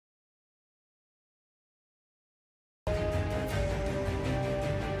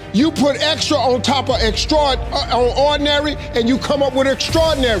You put extra on top of ordinary, and you come up with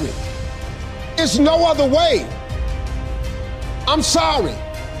extraordinary. It's no other way. I'm sorry,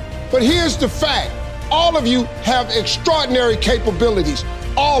 but here's the fact. All of you have extraordinary capabilities,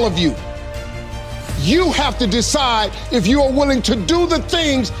 all of you. You have to decide if you are willing to do the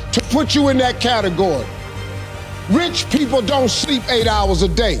things to put you in that category. Rich people don't sleep 8 hours a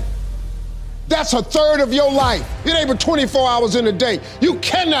day. That's a third of your life. It ain't but 24 hours in a day. You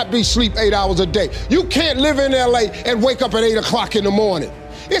cannot be sleep 8 hours a day. You can't live in LA and wake up at 8 o'clock in the morning.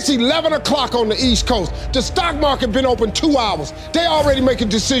 It's 11 o'clock on the East Coast. The stock market been open 2 hours. They already making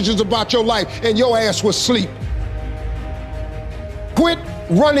decisions about your life and your ass was asleep. Quit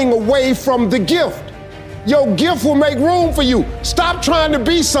running away from the gift. Your gift will make room for you. Stop trying to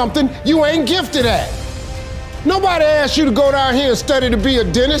be something you ain't gifted at. Nobody asked you to go down here and study to be a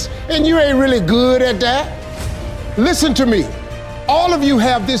dentist, and you ain't really good at that. Listen to me. All of you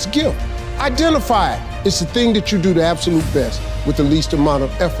have this gift. Identify it. It's the thing that you do the absolute best with the least amount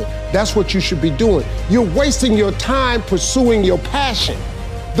of effort. That's what you should be doing. You're wasting your time pursuing your passion.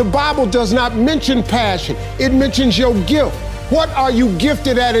 The Bible does not mention passion. It mentions your gift. What are you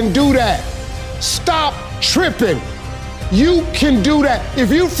gifted at, and do that. Stop tripping. You can do that.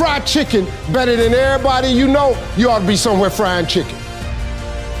 If you fry chicken better than everybody you know, you ought to be somewhere frying chicken.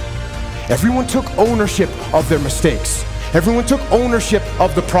 Everyone took ownership of their mistakes. Everyone took ownership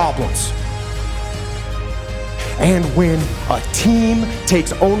of the problems. And when a team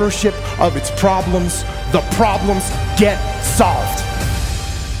takes ownership of its problems, the problems get solved.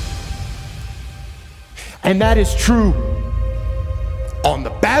 And that is true on the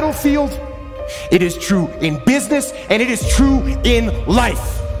battlefield, it is true in business, and it is true in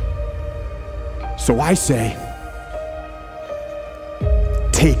life. So I say,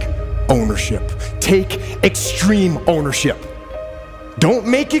 take ownership. Take extreme ownership. Don't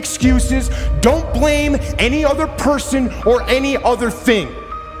make excuses. Don't blame any other person or any other thing.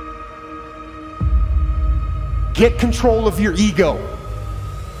 Get control of your ego.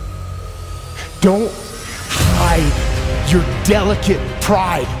 Don't hide your delicate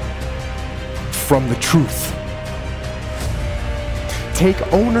pride from the truth. Take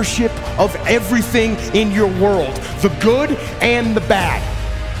ownership of everything in your world, the good and the bad.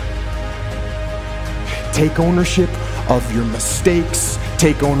 Take ownership of your mistakes,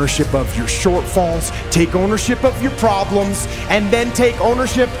 take ownership of your shortfalls, take ownership of your problems, and then take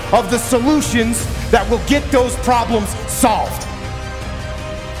ownership of the solutions that will get those problems solved.